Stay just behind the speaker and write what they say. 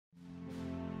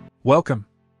Welcome!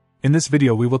 In this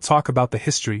video we will talk about the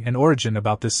history and origin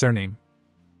about this surname.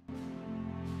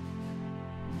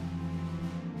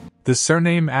 The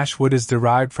surname Ashwood is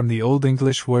derived from the Old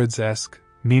English words oesc,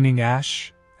 meaning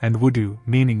ash, and wudu,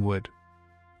 meaning wood.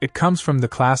 It comes from the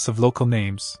class of local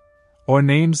names, or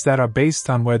names that are based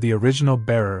on where the original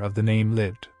bearer of the name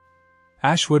lived.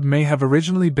 Ashwood may have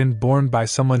originally been borne by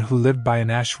someone who lived by an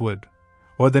ashwood,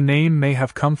 or the name may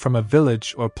have come from a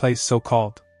village or place so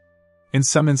called. In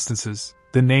some instances,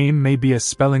 the name may be a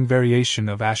spelling variation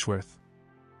of Ashworth.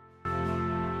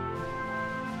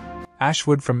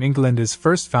 Ashwood from England is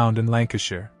first found in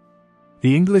Lancashire.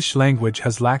 The English language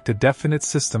has lacked a definite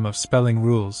system of spelling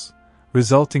rules,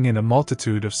 resulting in a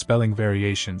multitude of spelling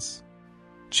variations.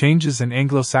 Changes in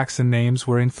Anglo-Saxon names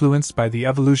were influenced by the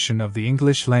evolution of the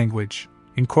English language,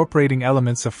 incorporating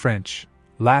elements of French,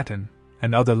 Latin,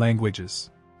 and other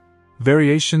languages.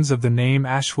 Variations of the name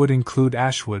Ashwood include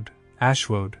Ashwood,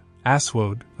 Ashwode,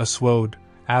 Asswode, Asswode,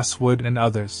 Asswood, and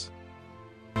others.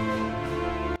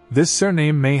 This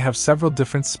surname may have several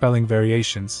different spelling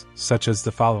variations, such as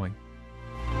the following.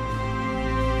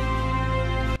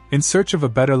 In search of a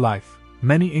better life,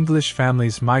 many English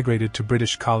families migrated to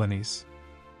British colonies.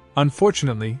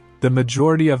 Unfortunately, the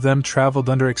majority of them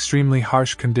traveled under extremely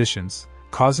harsh conditions,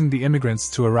 causing the immigrants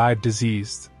to arrive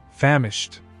diseased,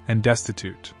 famished, and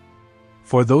destitute.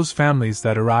 For those families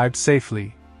that arrived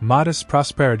safely, modest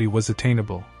prosperity was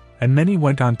attainable, and many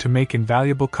went on to make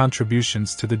invaluable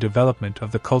contributions to the development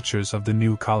of the cultures of the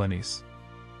new colonies.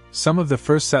 Some of the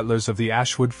first settlers of the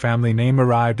Ashwood family name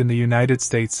arrived in the United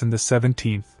States in the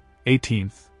 17th,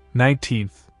 18th,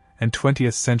 19th, and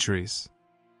 20th centuries.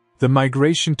 The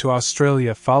migration to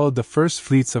Australia followed the first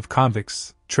fleets of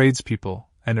convicts, tradespeople,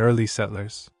 and early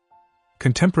settlers.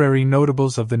 Contemporary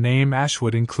notables of the name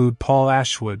Ashwood include Paul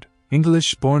Ashwood,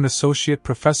 English-born associate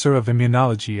professor of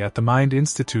immunology at the Mind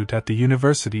Institute at the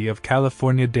University of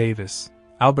California, Davis;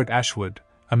 Albert Ashwood,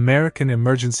 American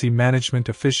emergency management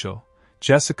official;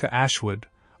 Jessica Ashwood,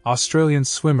 Australian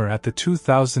swimmer at the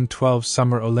 2012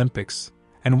 Summer Olympics;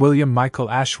 and William Michael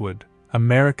Ashwood,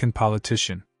 American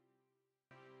politician.